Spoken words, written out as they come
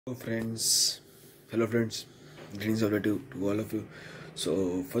Hello friends, greetings of to all of you.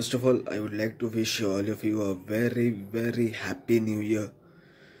 So first of all, I would like to wish all of you a very happy new year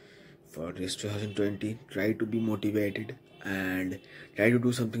for this 2020. Try to be motivated and try to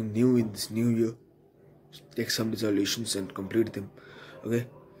do something new in this new year. Take some resolutions and complete them. Okay.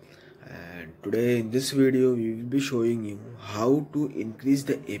 And today in this video, we will be showing you how to increase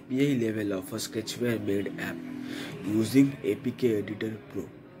the API level of a Sketchware made app using APK Editor Pro.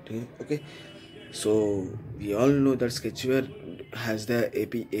 Okay. So we all know that Sketchware has the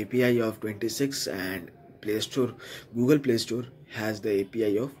API of 26 and Play Store, Google Play Store has the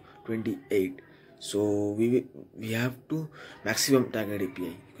API of 28. So we have to maximum target API,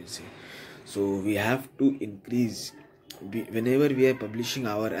 you can say. So we have to increase whenever we are publishing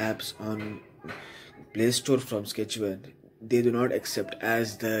our apps on Play Store from Sketchware. They do not accept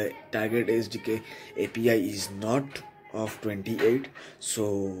as the target SDK API is not of 28.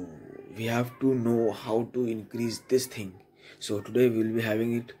 So we have to know how to increase this thing. So today we will be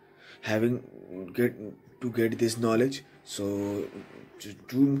get this knowledge. So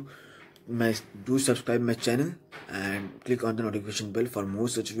do do subscribe my channel and click on the notification bell for more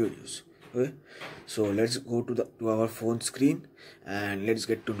such videos. Okay, so let's go to our phone screen and let's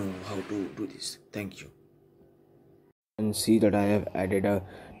get to know how to do this. Thank you. And see that I have added a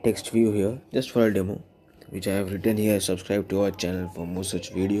text view here just for a demo, which I have written here. Subscribe to our channel for more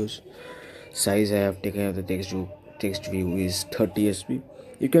such videos. Size I have taken of the text view is 30 sb.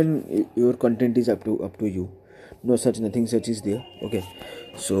 You can, your content is up to you. Nothing such is there. Okay,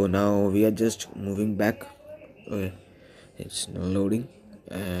 so now we are just moving back. Okay, it's now loading,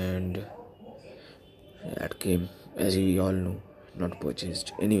 and that came, as we all know, not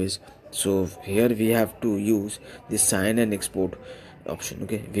purchased anyways. So here we have to use this sign and export option.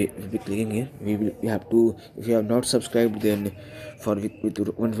 Okay, we will be clicking here. We have to, if you have not subscribed, then with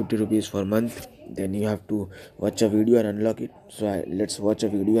 150 rupees for a month, then you have to watch a video and unlock it. So let's watch a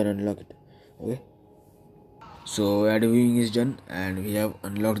video and unlock it. Okay, so ad viewing is done and we have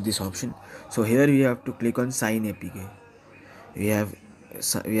unlocked this option. So here we have to click on sign APK.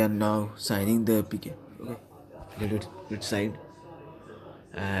 We are now signing the APK. Okay, let it sign,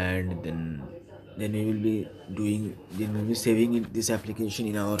 and then we will be saving this application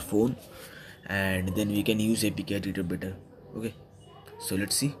in our phone, and then we can use APK editor better. Okay, so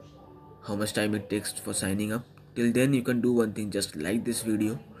let's see how much time it takes for signing up. Till then, you can do one thing: just like this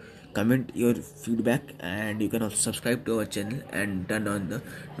video, comment your feedback, and you can also subscribe to our channel and turn on the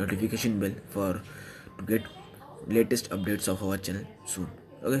notification bell to get latest updates of our channel soon.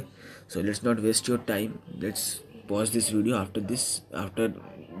 Okay, so let's not waste your time. Let's pause this video. After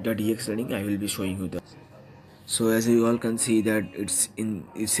the DX running, I will be showing you the. So as you all can see that it's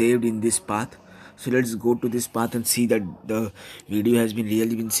saved in this path. So let's go to this path and see that the video has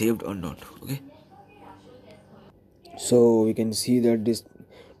really been saved or not. Okay, so we can see that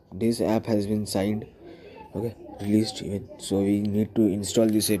this app has been signed. Okay, released even. So we need to install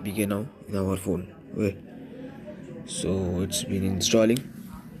this APK now in our phone. Okay, so it's been installing,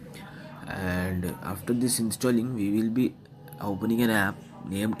 and after this installing, we will be opening an app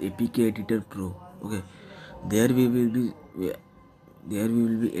named APK Editor Pro. Okay, there we will be there we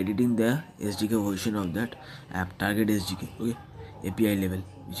will be editing the SDK version of that app, target SDK. Okay, API level,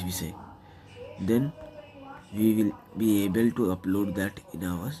 which we say. Then we will be able to upload that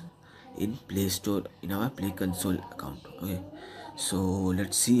in Play Store, in our Play Console account. Okay, so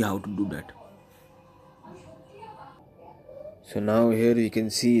let's see how to do that. So now here you can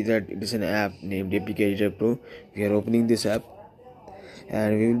see that it is an app named APK Editor Pro. We are opening this app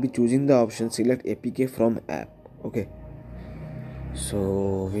and we will be choosing the option select APK from app. Okay,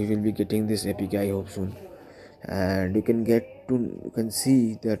 so we will be getting this APK, I hope soon. And you can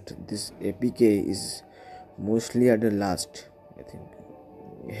see that this APK is mostly at the last, I think,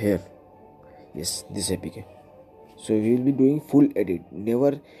 here. Yes, this APK. So we will be doing full edit.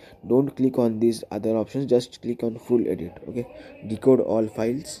 Don't click on these other options, just click on full edit. Okay, decode all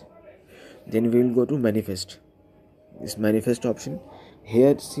files. Then we will go to manifest. This manifest option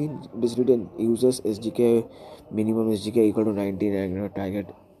here, see it is written users SDK minimum SDK equal to 19 Android target.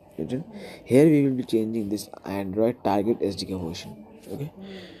 Here we will be changing this Android target SDK version. Okay,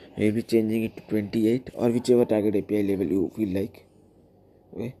 we will be changing it to 28 or whichever target API level you feel like.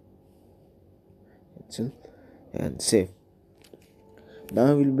 Okay, and save.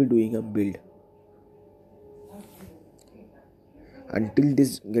 Now we will be doing a build. Until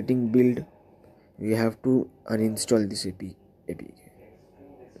this getting build, we have to uninstall this APK.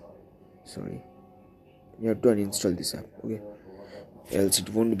 Sorry, you have to uninstall this app. Okay, else it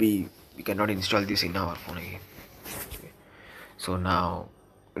won't be, we cannot install this in our phone again. Okay, so now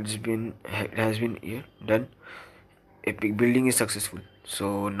it has been here done. Epic building is successful.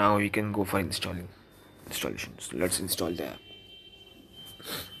 So now we can go for installation. So let's install the app.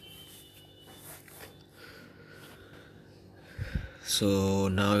 So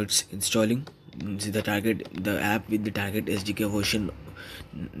now it's installing. See the app with the target SDK version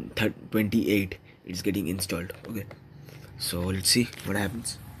 28. It's getting installed. Okay. So let's see what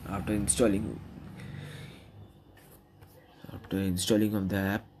happens after installing. After installing of the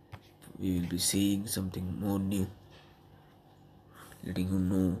app, we will be seeing something more new, letting you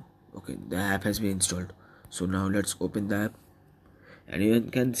know. Okay, the app has been installed. So now let's open the app, and you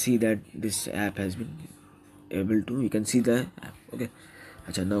can see that this app has been able to. You can see the app. Okay.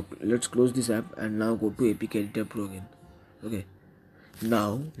 Achha, now let's close this app and now go to Epic Editor Pro again. Okay.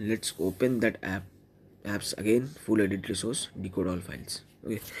 Now let's open that apps again, full edit resource, decode all files.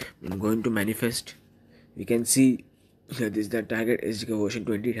 Okay, I'm going to manifest. We can see that this the target SDK version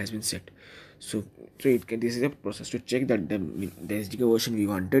 20, it has been set. So this is a process to check that the SDK version we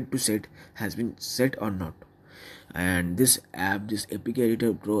wanted to set has been set or not. And this Epic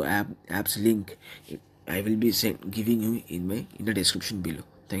Editor Pro apps link, I will be giving you in the description below.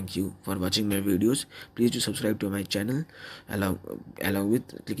 Thank you for watching my videos. Please do subscribe to my channel along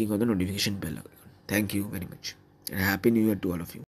with clicking on the notification bell icon. Thank you very much, and happy new year to all of you.